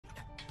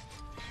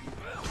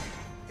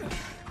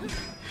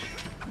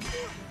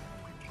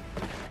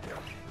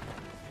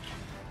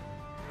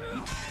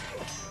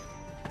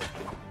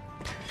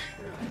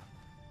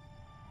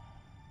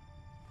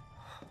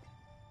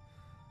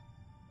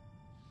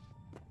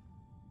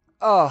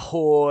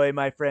Ahoy,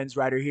 my friends,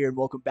 Ryder here, and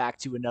welcome back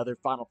to another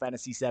Final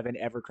Fantasy VII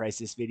Ever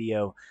Crisis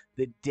video.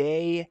 The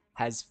day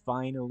has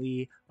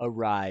finally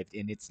arrived,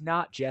 and it's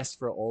not just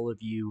for all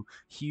of you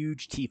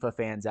huge Tifa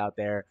fans out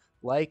there.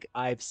 Like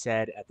I've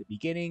said at the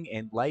beginning,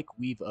 and like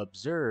we've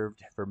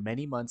observed for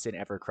many months in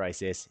Ever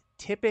Crisis,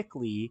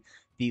 typically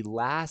the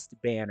last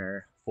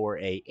banner for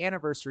a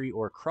anniversary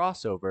or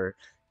crossover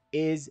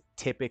is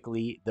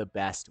typically the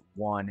best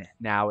one.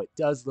 Now, it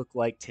does look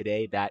like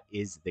today that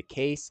is the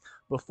case.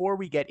 Before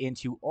we get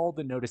into all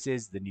the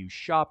notices, the new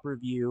shop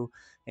review,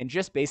 and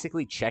just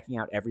basically checking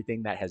out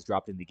everything that has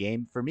dropped in the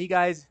game, for me,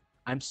 guys,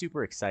 I'm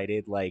super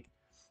excited. Like,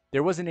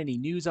 there wasn't any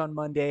news on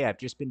Monday. I've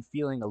just been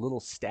feeling a little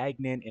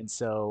stagnant, and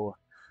so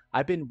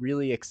I've been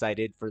really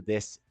excited for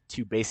this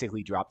to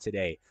basically drop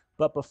today.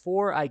 But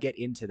before I get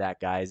into that,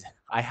 guys,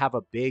 I have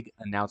a big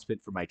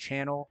announcement for my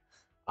channel.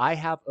 I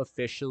have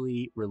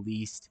officially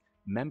released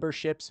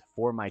memberships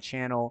for my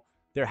channel.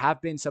 There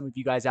have been some of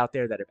you guys out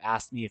there that have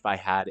asked me if I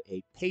had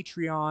a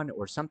Patreon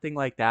or something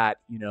like that,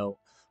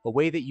 a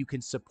way that you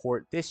can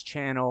support this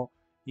channel,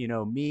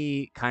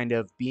 me kind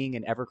of being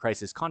an Ever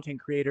Crisis content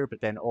creator, but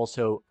then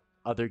also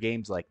other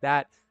games like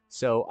that.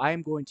 So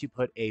I'm going to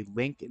put a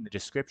link in the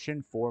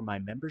description for my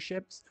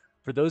memberships.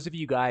 For those of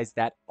you guys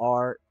that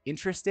are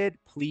interested,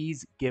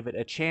 please give it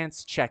a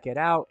chance, check it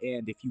out.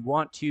 And if you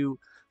want to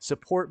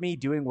support me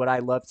doing what I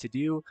love to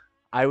do,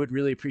 I would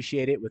really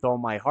appreciate it with all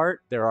my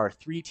heart. There are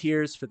 3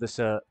 tiers for this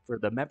for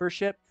the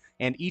membership,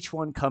 and each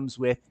one comes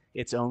with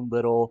its own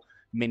little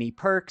mini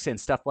perks and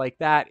stuff like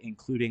that,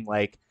 including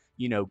like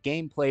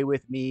gameplay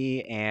with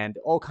me and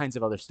all kinds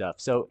of other stuff.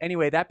 So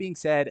anyway, that being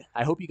said,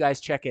 I hope you guys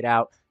check it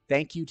out.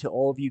 Thank you to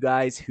all of you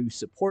guys who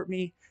support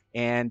me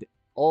and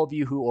all of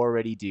you who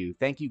already do.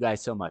 Thank you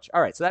guys so much.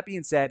 All right, so that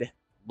being said,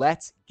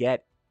 let's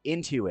get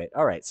into it.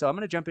 All right, so I'm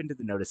going to jump into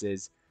the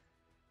notices,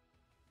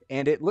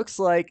 and it looks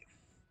like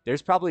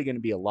there's probably going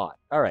to be a lot.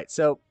 All right,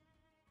 so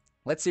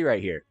let's see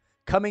right here.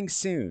 Coming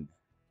soon,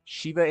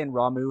 SHIVA and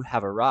RAMUH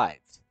have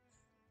arrived.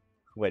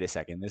 Wait a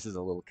second, this is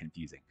a little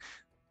confusing.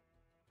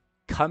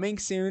 Coming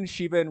soon,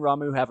 SHIVA and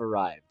RAMUH have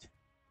arrived.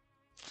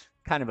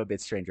 Kind of a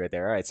bit strange right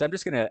there. All right, so I'm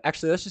just going to,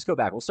 actually, let's just go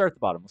back. We'll start at the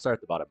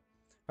bottom.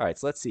 All right,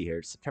 so let's see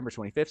here. September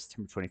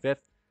 25th.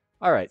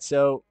 All right,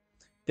 so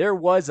there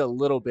was a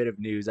little bit of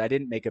news. I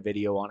didn't make a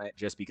video on it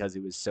just because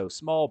it was so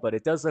small, but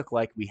it does look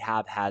like we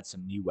have had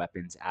some new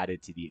weapons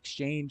added to the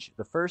exchange.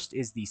 The first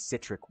is the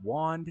Citric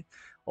Wand,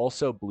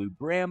 also Blue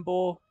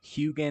Bramble,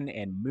 Hugin,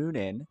 and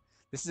Moonin.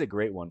 This is a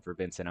great one for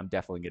Vincent. I'm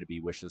definitely going to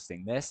be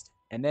wishlisting this.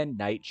 And then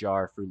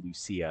Nightjar for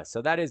Lucia.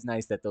 So that is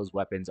nice that those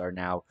weapons are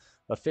now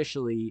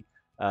officially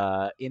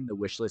in the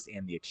wishlist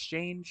and the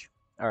exchange.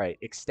 All right,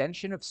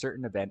 extension of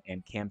certain event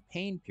and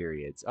campaign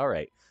periods. All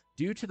right.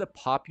 Due to the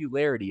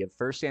popularity of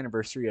first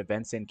anniversary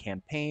events and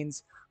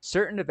campaigns,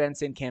 certain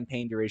events and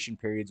campaign duration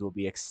periods will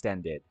be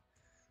extended.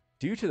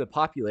 Due to the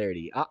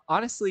popularity,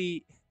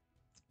 honestly,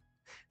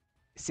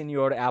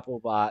 Senor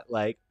Applebot,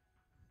 like,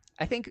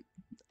 I think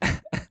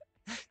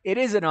it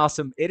is an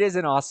awesome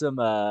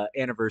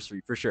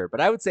anniversary for sure.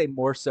 But I would say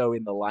more so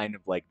in the line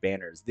of like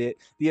banners. The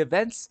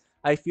events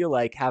I feel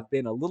like have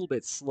been a little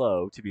bit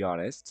slow, to be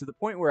honest, to the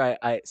point where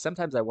I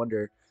sometimes I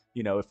wonder,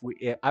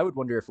 I would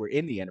wonder if we're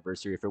in the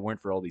anniversary if it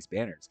weren't for all these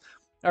banners.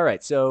 All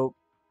right, so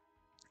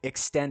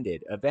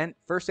extended event,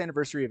 first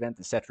anniversary event,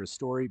 the Cetra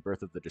story,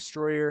 Birth of the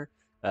Destroyer,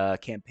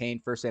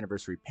 campaign, first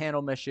anniversary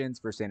panel missions,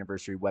 first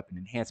anniversary weapon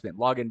enhancement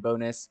login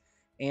bonus,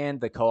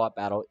 and the co-op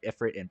battle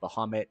Ifrit and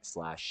Bahamut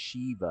 /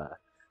 SHIVA.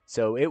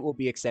 So it will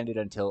be extended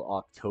until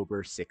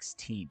October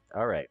 16th.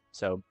 All right,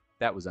 so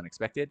that was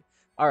unexpected.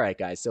 All right,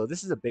 guys, so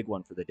this is a big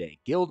one for the day.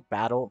 Guild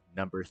Battle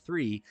number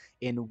 3,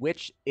 in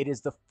which it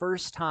is the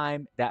first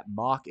time that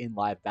mock and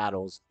live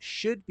battles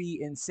should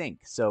be in sync.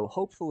 So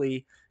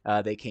hopefully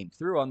they came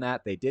through on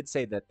that. They did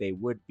say that they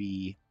would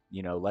be,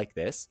 like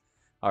this.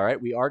 All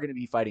right, we are going to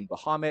be fighting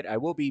Bahamut. I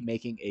will be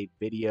making a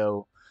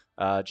video,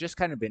 just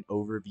kind of an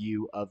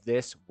overview of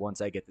this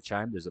once I get the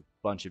chime. There's a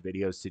bunch of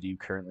videos to do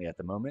currently at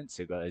the moment,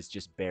 so guys,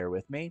 just bear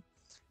with me.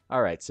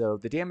 All right, so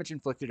the damage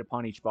inflicted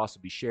upon each boss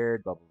will be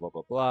shared, blah, blah, blah,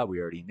 blah, blah. We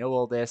already know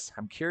all this.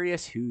 I'm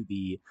curious who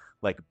the,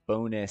 like,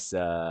 bonus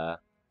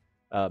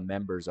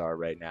members are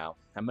right now.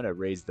 I'm going to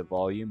raise the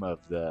volume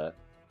of the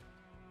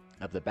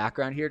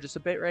background here just a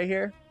bit right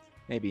here.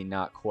 Maybe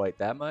not quite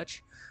that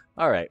much.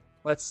 All right,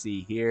 let's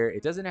see here.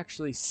 It doesn't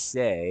actually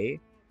say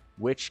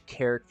which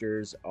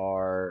characters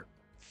are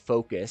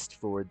focused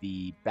for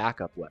the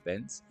backup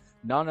weapons.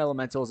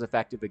 Non-elemental is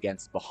effective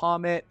against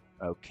Bahamut.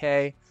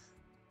 Okay.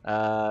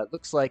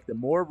 Looks like the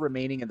more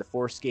remaining in the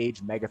Force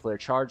Gauge Mega Flare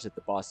charge that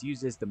the boss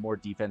uses, the more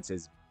defense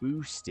is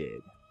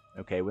boosted.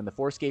 Okay, when the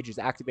Force Gauge is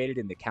activated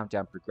and the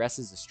countdown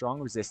progresses, a strong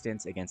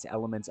resistance against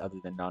elements other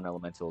than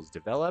non-elemental is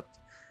developed.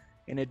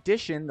 In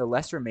addition, the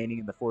less remaining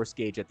in the Force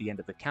Gauge at the end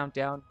of the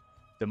countdown,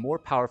 the more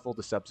powerful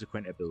the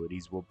subsequent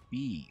abilities will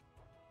be.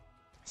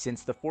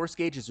 Since the Force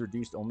Gauge is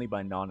reduced only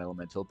by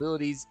non-elemental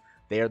abilities,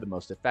 they are the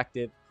most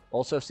effective.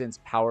 Also, since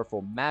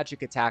powerful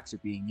magic attacks are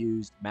being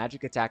used,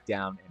 magic attack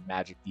down and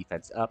magic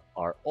defense up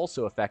are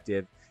also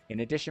effective In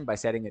addition, by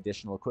setting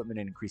additional equipment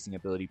and increasing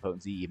ability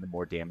potency, even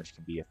more damage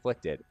can be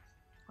inflicted.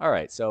 All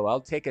right, so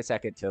I'll take a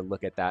second to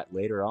look at that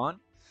later on.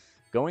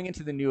 Going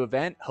into the new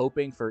event,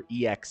 hoping for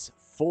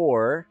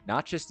EX4,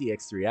 not just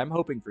EX3. I'm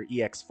hoping for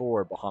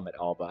EX4 Bahamut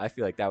Alba. I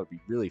feel like that would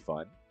be really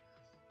fun.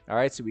 All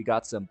right, so we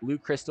got some blue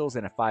crystals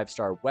and a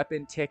 5-star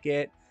weapon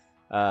ticket.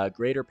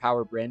 Greater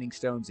power branding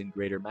stones and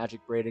greater magic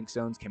branding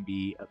stones can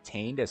be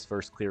obtained as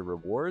first clear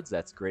rewards.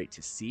 That's great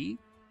to see.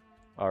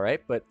 All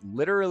right, but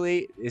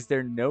literally, is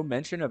there no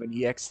mention of an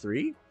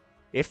EX3?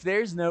 If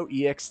there's no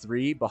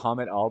EX3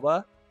 Bahamut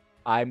Alba,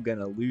 I'm going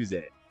to lose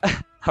it.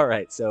 All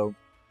right, so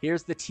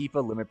here's the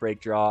Tifa Limit Break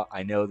draw.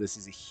 I know this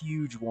is a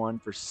huge one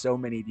for so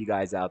many of you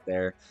guys out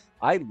there.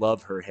 I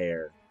love her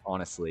hair,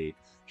 honestly.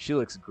 She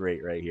looks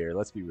great right here.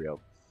 Let's be real.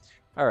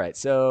 All right,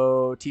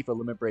 so Tifa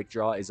Limit Break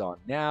draw is on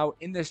now.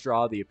 In this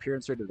draw, the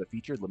appearance rate of the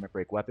featured Limit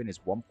Break weapon is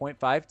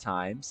 1.5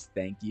 times.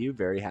 Thank you.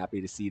 Very happy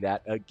to see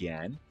that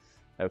again.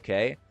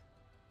 Okay.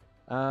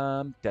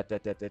 In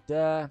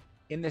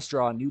this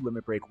draw, a new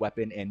Limit Break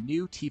weapon and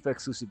new Tifa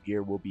exclusive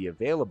gear will be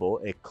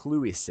available.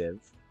 Exclusive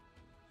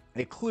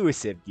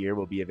gear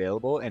will be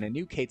available, and a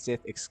new Kate Sith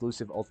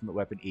exclusive ultimate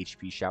weapon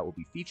HP shout will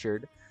be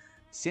featured.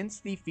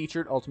 Since the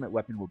featured ultimate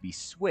weapon will be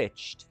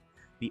switched,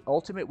 the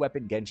ultimate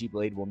weapon Genji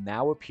Blade will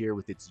now appear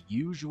with its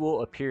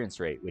usual appearance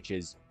rate, which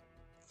is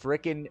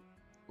frickin'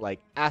 like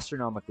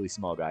astronomically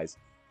small, guys.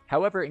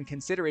 However, in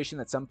consideration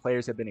that some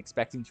players have been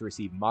expecting to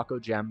receive Mako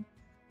Gem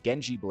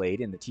Genji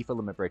Blade in the Tifa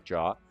Limit Break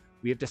draw,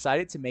 we have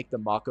decided to make the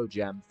Mako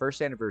Gem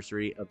First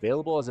Anniversary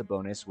available as a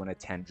bonus when a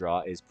 10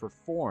 draw is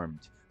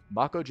performed.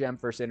 Mako Gem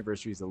First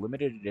Anniversary is a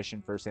limited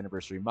edition First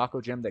Anniversary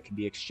Mako Gem that can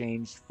be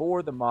exchanged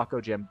for the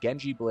Mako Gem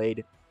Genji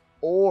Blade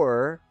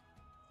or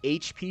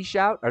HP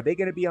Shout. Are they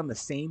going to be on the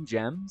same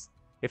gems?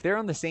 If they're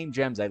on the same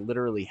gems, I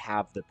literally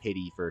have the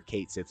pity for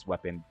Kate Sith's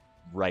weapon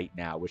right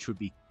now, which would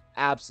be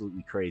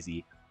absolutely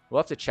crazy. We'll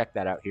have to check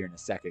that out here in a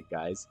second,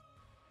 guys.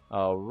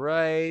 All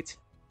right.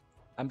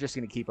 I'm just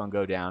going to keep on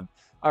go down.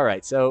 All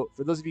right, so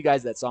for those of you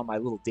guys that saw my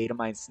little data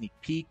mine sneak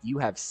peek, you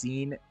have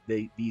seen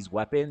these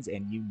weapons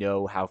and you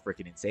know how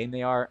freaking insane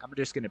they are. I'm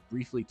just going to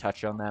briefly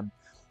touch on them.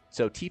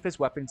 So Tifa's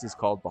weapons is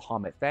called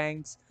Bahamut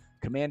Fangs.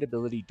 Command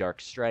ability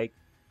Dark Strike.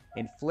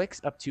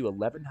 Inflicts up to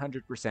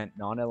 1100%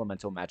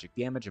 non-elemental magic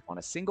damage upon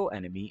a single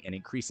enemy and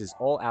increases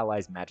all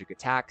allies' magic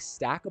attacks,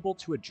 stackable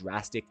to a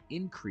drastic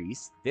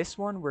increase. This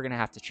one we're going to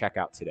have to check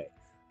out today.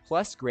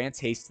 Plus grants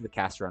haste to the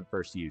caster on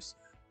first use.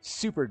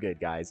 Super good,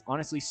 guys.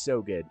 Honestly,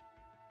 so good.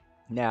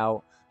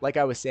 Now, like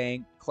I was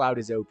saying, Cloud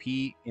is OP.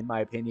 In my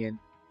opinion,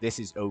 this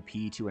is OP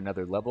to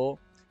another level,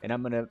 and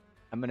I'm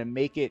gonna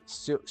make it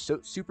so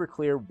super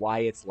clear why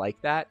it's like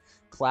that.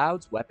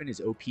 Cloud's weapon is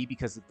OP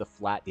because of the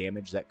flat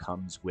damage that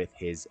comes with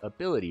his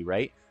ability,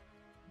 right?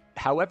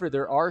 However,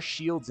 there are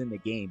shields in the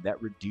game that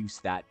reduce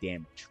that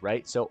damage,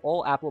 right? So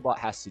all Applebot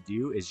has to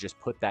do is just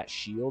put that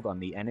shield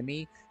on the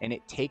enemy, and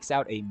it takes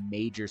out a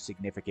major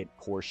significant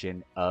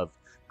portion of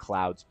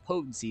Cloud's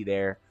potency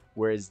there.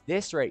 Whereas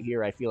this right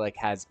here, I feel like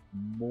has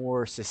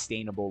more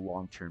sustainable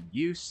long-term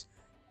use.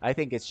 I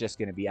think it's just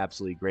going to be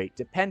absolutely great,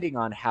 depending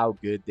on how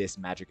good this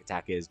magic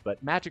attack is.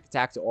 But magic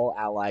attack to all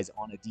allies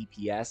on a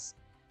DPS,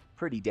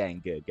 pretty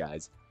dang good,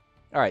 guys.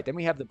 All right, then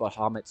we have the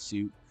Bahamut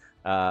suit.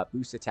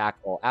 Boost attack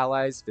all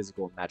allies,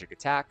 physical and magic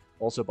attack.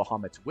 Also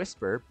Bahamut's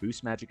Whisper,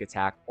 boost magic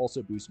attack,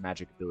 also boost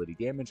magic ability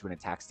damage when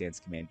attack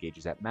stance command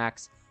gauges at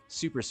max.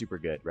 Super, super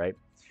good, right?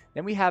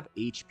 Then we have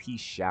HP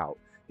Shout.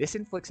 This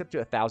inflicts up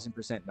to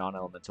 1000%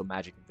 non-elemental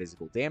magic and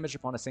physical damage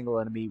upon a single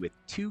enemy with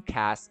 2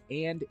 casts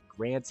and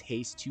grants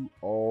haste to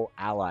all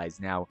allies.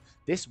 Now,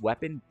 this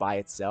weapon by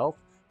itself,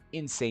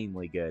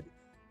 insanely good.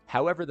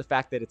 However, the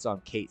fact that it's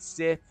on Kate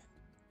Sith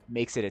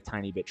makes it a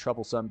tiny bit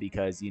troublesome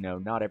because, you know,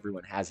 not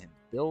everyone has him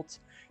built.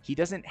 He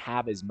doesn't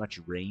have as much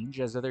range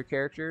as other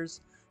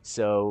characters.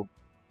 So,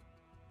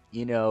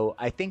 you know,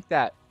 I think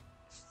that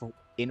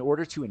in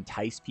order to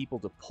entice people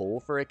to pull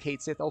for a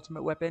Kate Sith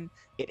ultimate weapon,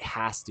 it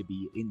has to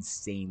be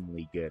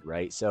insanely good,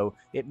 right? So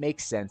it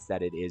makes sense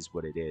that it is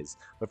what it is.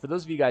 But for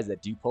those of you guys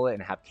that do pull it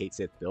and have Kate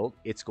Sith built,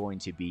 it's going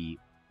to be,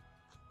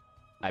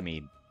 I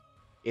mean,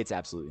 it's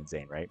absolutely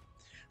insane, right?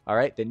 All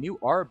right, the new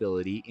R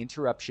ability,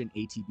 Interruption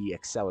ATB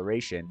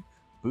Acceleration,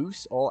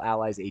 boosts all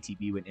allies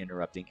ATB when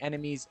interrupting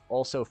enemies.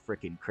 Also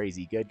freaking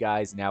crazy good,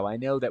 guys. Now, I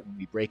know that when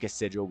we break a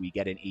sigil, we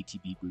get an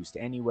ATB boost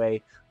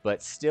anyway,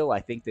 but still,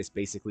 I think this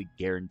basically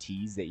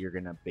guarantees that you're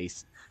gonna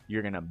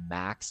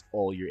max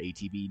all your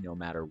ATB no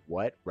matter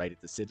what right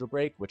at the sigil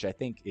break, which I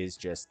think is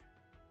just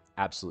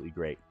absolutely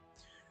great.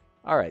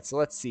 All right, so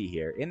let's see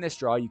here. In this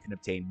draw, you can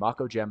obtain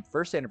Mako Gem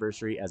First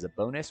Anniversary as a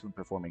bonus when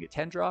performing a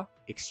 10 draw.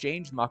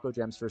 Exchange Mako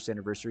Gem's First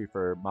Anniversary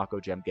for Mako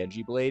Gem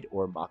Genji Blade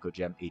or Mako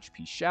Gem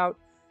HP Shout.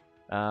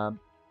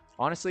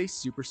 Honestly,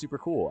 super, super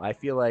cool. I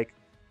feel like,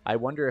 I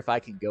wonder if I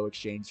can go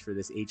exchange for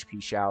this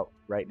HP Shout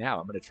right now.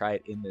 I'm going to try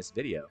it in this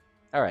video.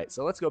 All right,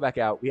 so let's go back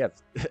out. We have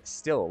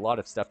still a lot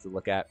of stuff to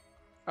look at.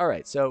 All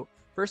right, so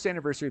First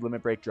Anniversary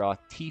Limit Break draw,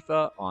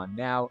 Tifa on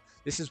now.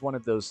 This is one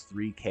of those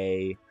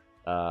 3K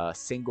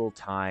single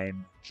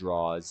time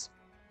draws.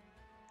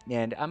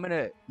 And I'm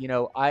going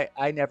to,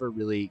 I never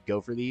really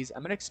go for these.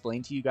 I'm going to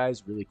explain to you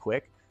guys really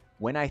quick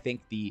when I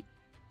think the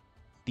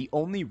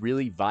only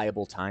really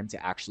viable time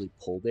to actually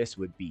pull this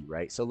would be,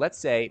 right? So let's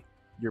say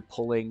you're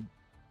pulling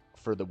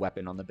for the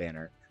weapon on the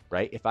banner,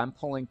 right? If I'm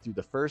pulling through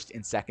the first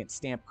and second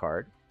stamp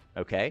card,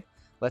 okay?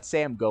 Let's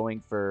say I'm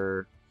going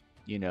for,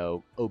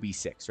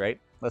 OB6, right?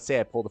 Let's say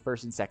I pull the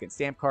first and second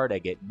stamp card, I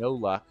get no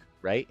luck,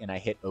 right? And I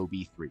hit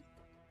OB3,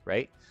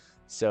 right?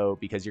 So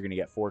because you're going to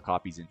get 4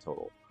 copies in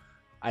total.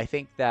 I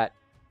think that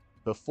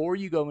before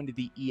you go into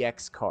the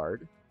EX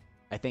card,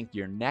 I think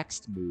your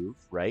next move,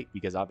 right,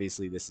 because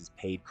obviously this is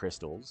paid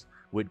crystals,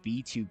 would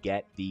be to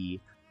get the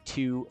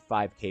 2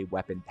 5K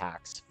weapon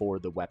packs for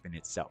the weapon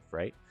itself,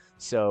 right?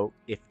 So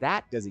if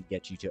that doesn't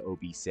get you to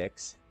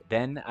OB6,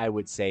 then I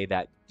would say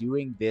that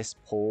doing this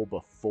pull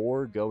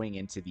before going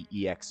into the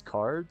EX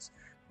cards,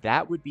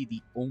 that would be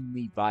the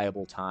only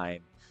viable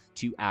time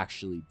to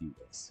actually do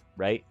this,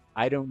 right?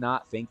 I do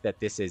not think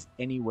that this is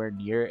anywhere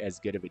near as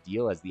good of a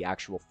deal as the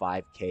actual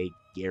 5K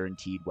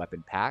guaranteed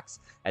weapon packs,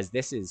 as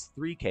this is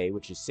 3K,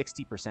 which is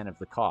 60% of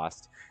the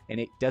cost, and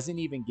it doesn't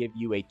even give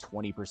you a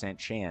 20%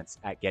 chance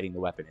at getting the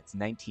weapon. It's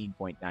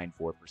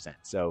 19.94%.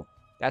 So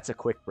that's a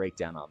quick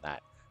breakdown on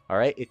that. All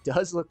right, it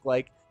does look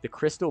like the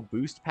crystal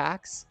boost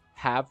packs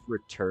have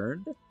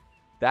returned.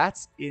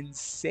 That's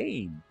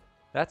insane.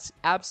 That's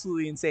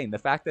absolutely insane. The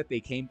fact that they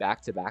came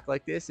back to back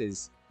like this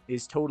is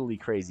totally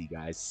crazy,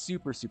 guys.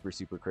 Super, super,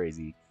 super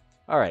crazy.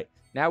 All right,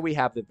 now we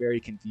have the very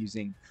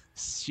confusing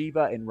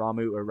Shiva and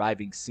Ramuh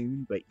arriving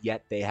soon, but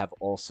yet they have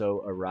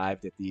also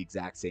arrived at the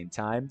exact same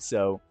time.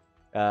 So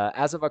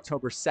as of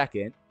October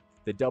 2nd,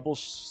 the double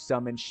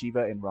summon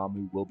Shiva and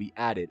Ramuh will be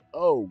added.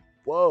 Oh,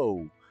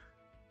 whoa.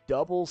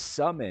 Double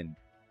summon.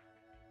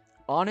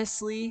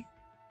 Honestly,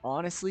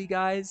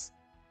 guys,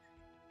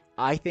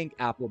 I think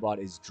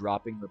Applebot is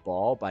dropping the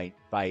ball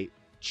by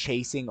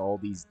chasing all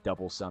these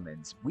double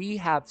summons. We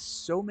have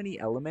so many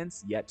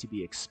elements yet to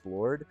be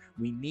explored.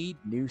 We need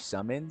new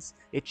summons.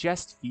 It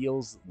just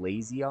feels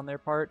lazy on their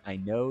part. I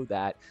know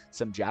that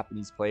some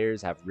Japanese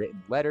players have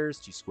written letters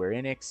to Square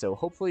Enix, so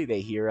hopefully they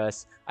hear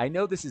us. I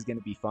know this is going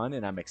to be fun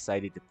and I'm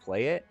excited to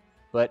play it,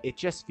 but it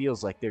just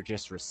feels like they're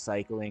just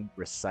recycling,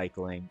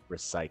 recycling,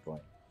 recycling.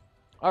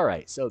 All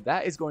right, so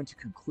that is going to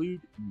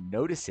conclude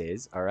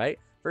notices. All right,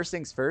 first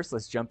things first,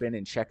 let's jump in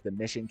and check the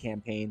mission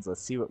campaigns.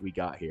 Let's see what we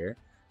got here.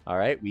 All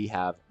right, we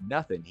have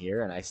nothing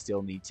here, and I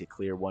still need to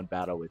clear one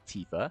battle with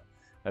Tifa.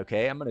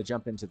 Okay, I'm going to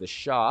jump into the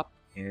shop,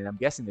 and I'm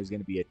guessing there's going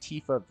to be a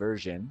Tifa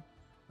version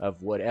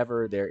of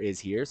whatever there is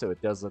here. So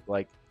it does look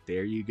like,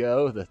 there you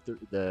go,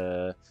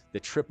 the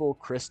triple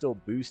crystal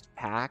boost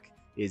pack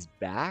is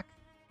back.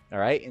 All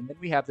right, and then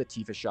we have the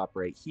Tifa shop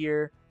right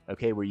here,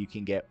 okay, where you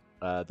can get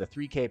the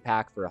 3K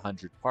pack for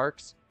 100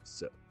 parks.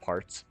 So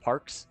parts.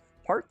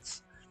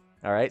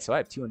 All right, so I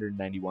have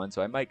 291,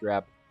 so I might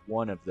grab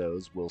one of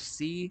those. We'll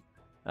see.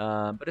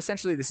 But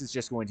essentially, this is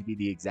just going to be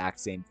the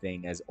exact same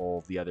thing as all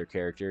of the other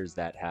characters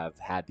that have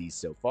had these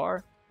so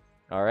far.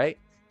 All right.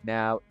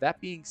 Now, that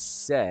being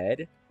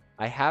said,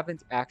 I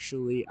haven't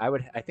actually...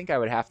 I think I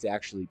would have to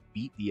actually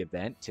beat the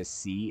event to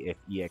see if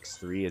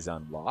EX3 is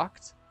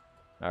unlocked.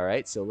 All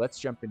right, so let's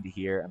jump into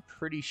here. I'm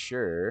pretty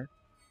sure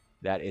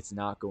that it's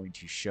not going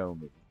to show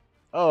me.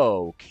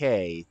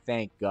 Okay,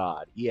 thank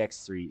God.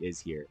 EX3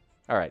 is here.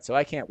 All right, so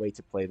I can't wait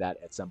to play that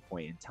at some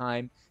point in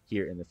time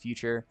here in the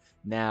future.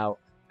 Now,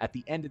 at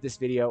the end of this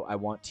video, I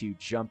want to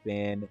jump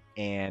in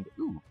and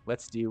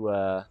let's do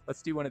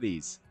one of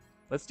these.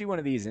 Let's do one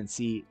of these and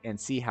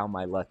see how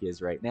my luck is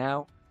right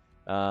now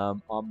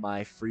on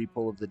my free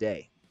pull of the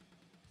day.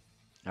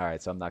 All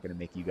right, so I'm not going to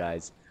make you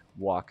guys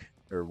walk.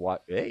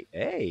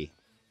 Hey,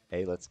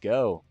 let's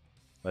go.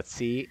 Let's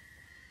see.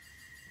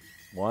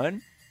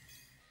 1.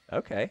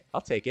 Okay,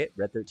 I'll take it.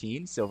 Red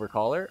 13, Silver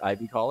Collar,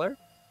 Ivy Collar.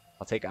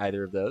 I'll take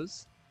either of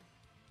those.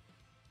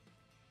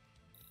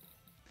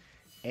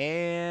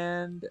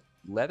 And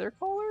Leather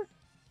Collar?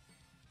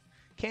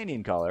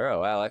 Canyon Collar.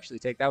 Oh, I'll actually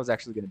take... That was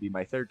actually going to be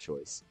my third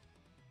choice.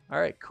 All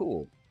right,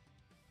 cool.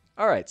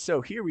 All right,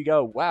 so here we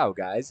go. Wow,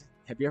 guys.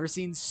 Have you ever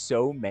seen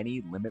so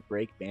many Limit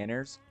Break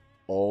banners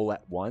all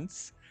at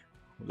once?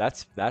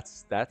 That's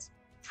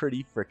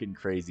pretty freaking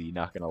crazy,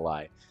 not going to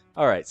lie.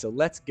 All right, so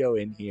let's go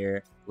in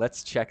here.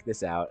 Let's check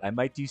this out. I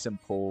might do some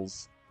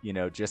pulls,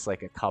 just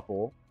like a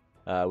couple,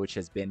 which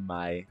has been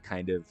my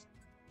kind of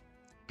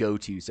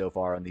go-to so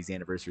far on these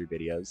anniversary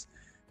videos.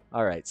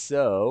 All right,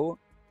 so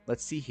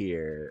let's see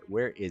here.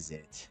 Where is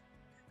it?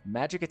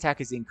 Magic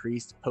attack is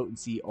increased.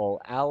 Potency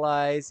all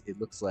allies. It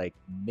looks like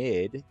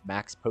mid.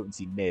 Max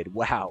potency mid.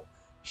 Wow.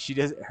 She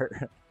does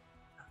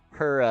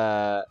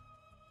her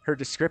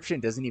description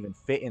doesn't even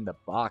fit in the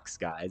box,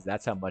 guys.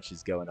 That's how much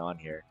is going on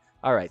here.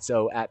 All right,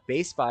 so at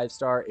base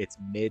 5-star, it's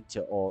mid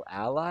to all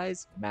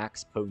allies.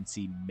 Max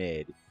potency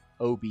mid.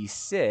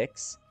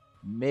 OB6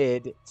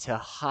 mid to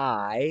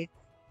high,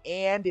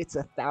 and it's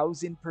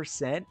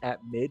 1,000% at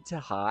mid to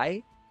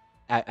high.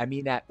 I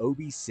mean, at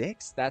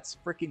OB6, that's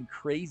freaking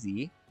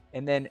crazy.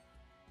 And then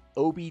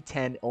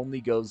OB10 only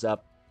goes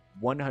up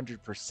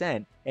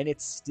 100%, and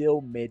it's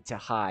still mid to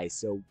high.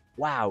 So,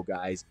 wow,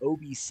 guys,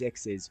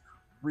 OB6 is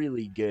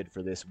really good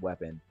for this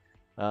weapon.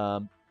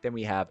 Then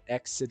we have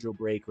X Sigil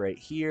Break right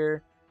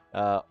here.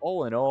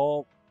 All in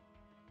all,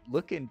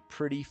 looking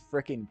pretty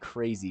freaking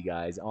crazy,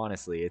 guys.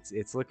 Honestly,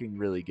 it's looking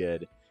really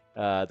good.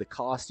 The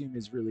costume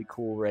is really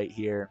cool right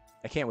here.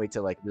 I can't wait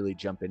to like really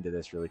jump into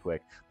this really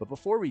quick. But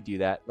before we do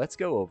that, let's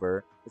go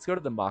to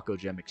the Mako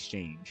Gem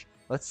Exchange.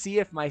 Let's see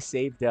if my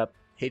saved up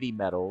pity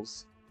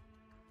medals.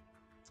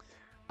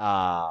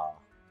 I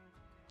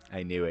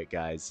knew it,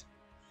 guys.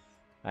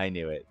 I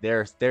knew it.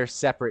 They're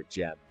separate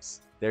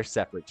gems. They're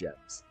separate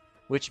gems,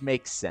 which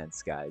makes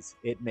sense, guys.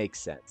 It makes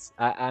sense.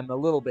 I'm a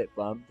little bit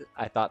bummed.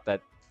 I thought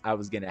that I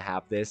was gonna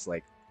have this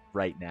like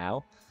right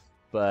now,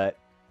 but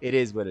it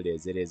is what it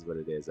is. It is what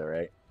it is. All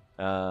right.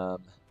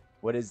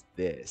 What is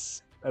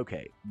this?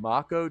 Okay,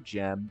 Mako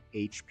Gem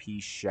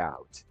HP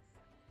Shout.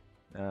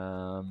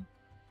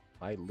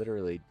 I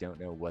literally don't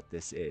know what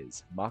this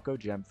is. Mako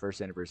Gem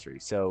first anniversary.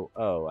 So,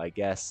 oh, I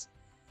guess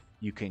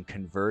you can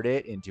convert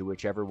it into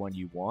whichever one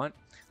you want.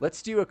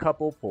 Let's do a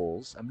couple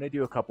pulls. I'm going to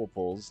do a couple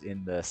pulls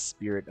in the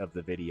spirit of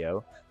the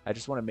video. I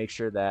just want to make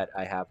sure that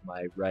I have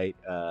my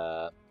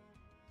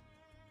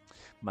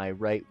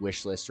right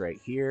wish list right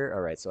here.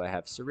 All right, so I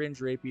have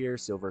Syringe Rapier,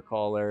 Silver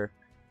Collar.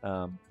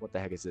 What the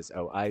heck is this?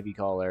 Oh, Ivy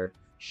Collar,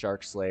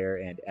 Shark Slayer,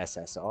 and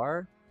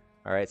SSR.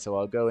 All right, so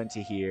I'll go into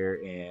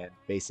here and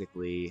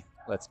basically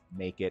let's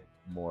make it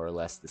more or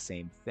less the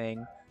same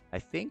thing. I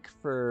think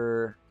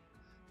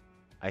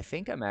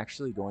I'm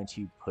actually going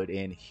to put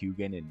in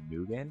Hugin and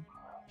Mugen.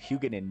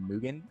 Hugin and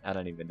Mugen. I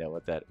don't even know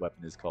what that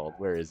weapon is called.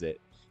 Where is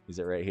it? Is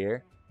it right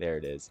here? There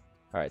it is.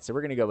 All right, so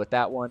we're going to go with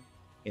that one.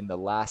 In the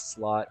last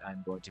slot,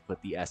 I'm going to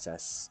put the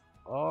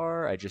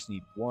SSR. I just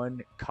need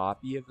one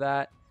copy of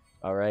that.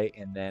 All right,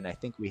 and then I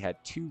think we had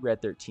two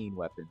Red 13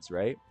 weapons,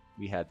 right?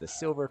 We had the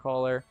Silver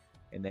Collar,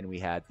 and then we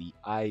had the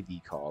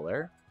Ivy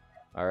Collar.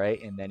 All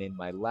right, and then in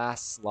my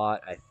last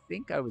slot, I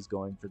think I was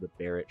going for the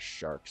Barrett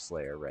Shark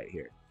Slayer right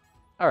here.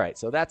 All right,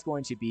 so that's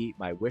going to be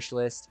my wish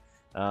list.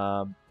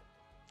 I'm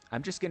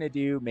just going to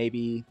do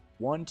maybe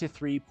 1 to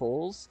 3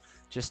 pulls,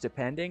 just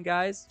depending,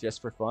 guys,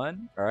 just for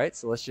fun. All right,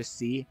 so let's just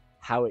see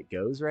how it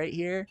goes right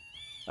here.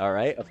 All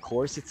right, of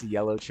course it's a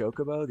yellow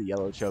chocobo. The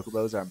yellow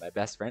chocobos are my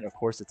best friend. Of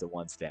course it's a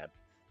 1-stamp.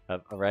 All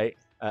right,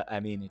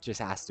 I mean, it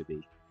just has to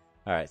be.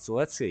 All right, so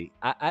let's see.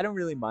 I don't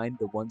really mind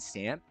the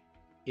 1-stamp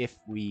if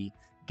we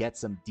get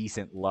some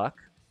decent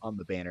luck on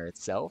the banner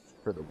itself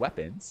for the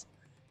weapons.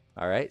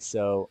 All right,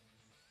 so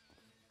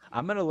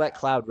I'm going to let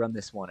Cloud run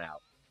this one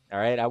out. All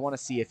right, I want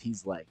to see if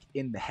he's like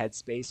in the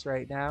headspace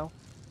right now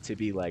to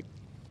be like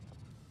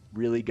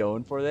really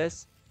going for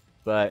this.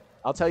 But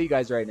I'll tell you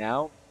guys right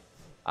now,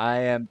 I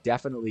am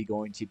definitely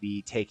going to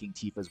be taking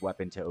Tifa's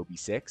weapon to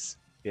OB6.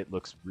 It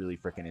looks really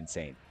freaking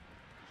insane.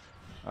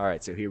 All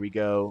right, so here we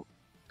go.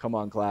 Come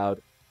on,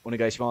 Cloud.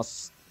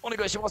 Onegaishimasu.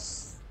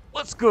 Onegaishimasu.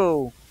 Let's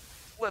go.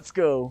 Let's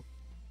go.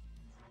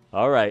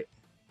 All right.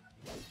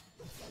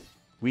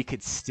 We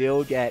could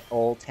still get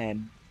all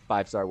 10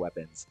 5-star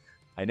weapons.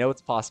 I know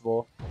it's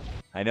possible.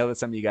 I know that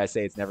some of you guys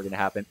say it's never going to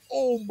happen.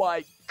 Oh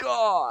my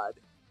god.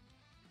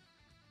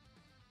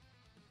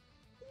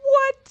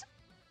 What?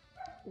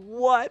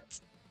 What?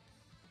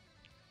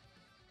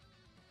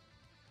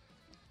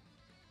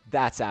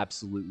 That's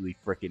absolutely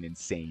freaking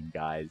insane,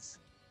 guys.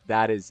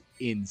 That is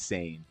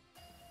insane.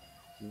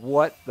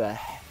 What the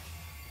heck?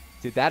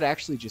 Did that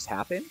actually just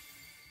happen?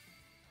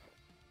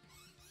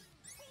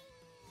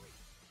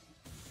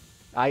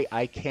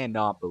 I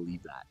cannot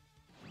believe that.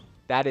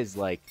 That is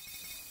like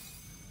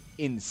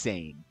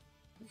insane.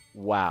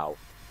 Wow.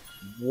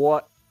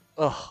 What?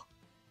 Ugh.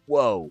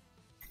 Whoa.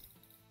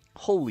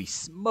 Holy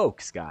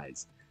smokes,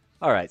 guys.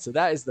 All right, so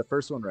that is the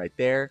first one right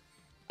there.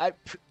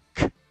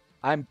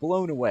 I'm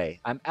blown away.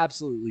 I'm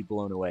absolutely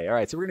blown away. All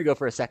right, so we're going to go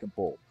for a second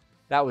pull.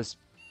 That was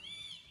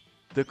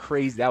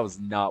that was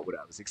not what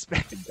I was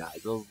expecting,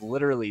 guys. That was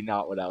literally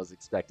not what I was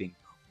expecting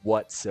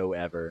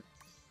whatsoever.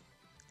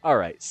 All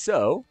right,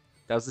 so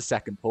that was the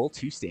second pull.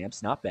 2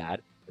 stamps, not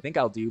bad. I think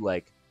I'll do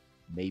like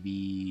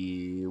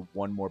maybe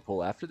one more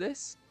pull after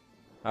this.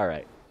 All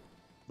right,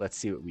 let's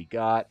see what we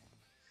got.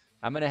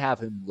 I'm going to have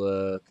him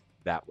look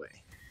that way.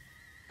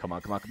 Come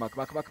on, come on, come on, come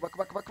on, come on, come on, come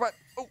on, come on, come on.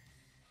 Oh,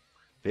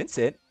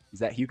 Vincent. Is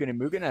that Hugin and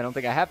Mugen? I don't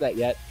think I have that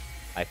yet.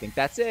 I think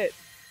that's it.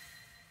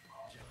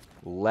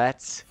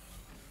 Let's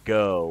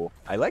go.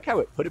 I like how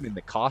it put him in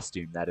the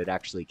costume that it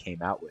actually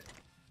came out with.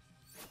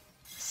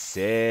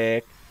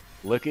 Sick.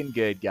 Looking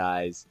good,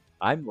 guys.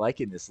 I'm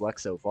liking this luck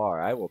so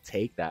far. I will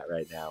take that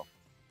right now.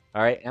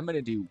 All right, I'm going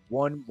to do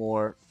one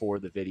more for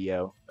the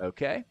video,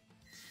 okay?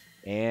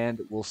 And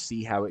we'll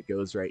see how it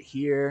goes right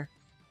here.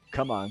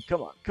 Come on,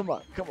 come on, come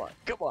on, come on,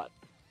 come on.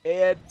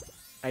 And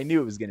I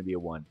knew it was going to be a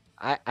 1.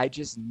 I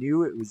just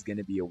knew it was going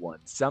to be a 1.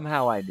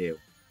 Somehow I knew.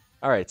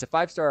 All right, it's a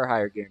 5-star or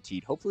higher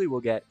guaranteed. Hopefully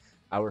we'll get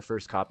our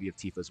first copy of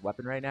Tifa's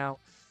weapon right now,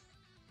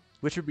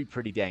 which would be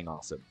pretty dang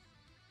awesome.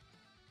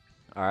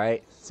 All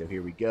right, so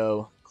here we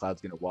go.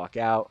 Cloud's going to walk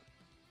out.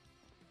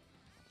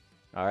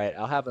 All right,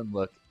 I'll have him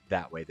look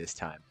that way this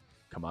time.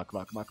 Come on, come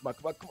on, come on, come on,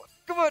 come on, come on,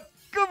 come on,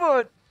 come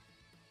on.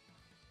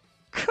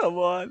 Come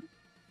on.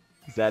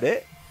 Is that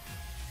it?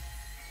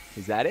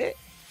 Is that it?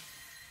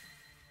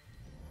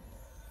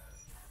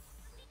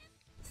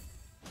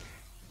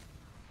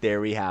 There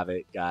we have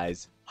it,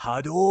 guys.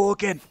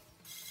 Hadouken!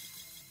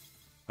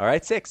 All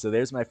right, sick. So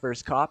there's my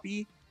first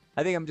copy.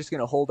 I think I'm just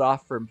going to hold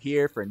off from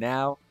here for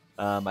now.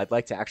 I'd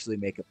like to actually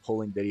make a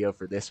pulling video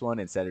for this one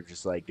instead of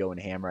just like going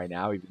ham right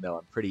now, even though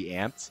I'm pretty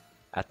amped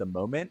at the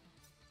moment.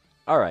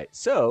 All right,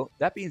 so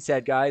that being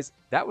said, guys,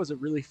 that was a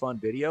really fun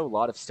video. A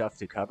lot of stuff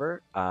to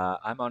cover.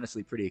 I'm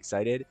honestly pretty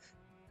excited.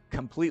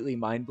 Completely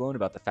mind blown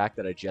about the fact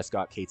that I just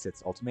got Kate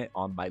Sith's ultimate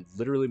on my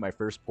literally my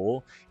first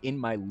pull in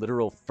my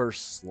literal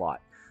first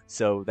slot.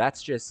 So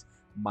that's just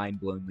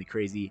mind-blowingly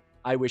crazy.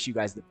 I wish you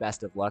guys the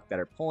best of luck that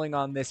are pulling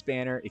on this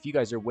banner. If you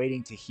guys are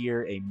waiting to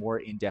hear a more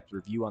in-depth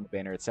review on the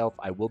banner itself,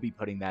 I will be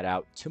putting that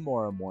out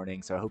tomorrow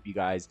morning. So I hope you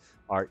guys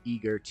are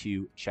eager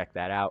to check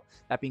that out.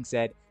 That being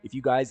said, if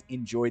you guys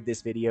enjoyed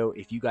this video,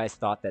 if you guys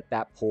thought that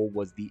that pull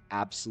was the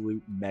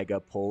absolute mega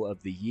pull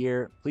of the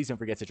year, please don't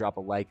forget to drop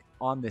a like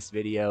on this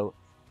video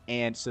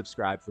and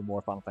subscribe for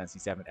more Final Fantasy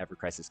VII Ever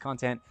Crisis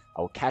content.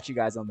 I will catch you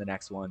guys on the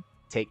next one.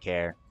 Take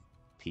care.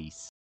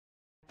 Peace.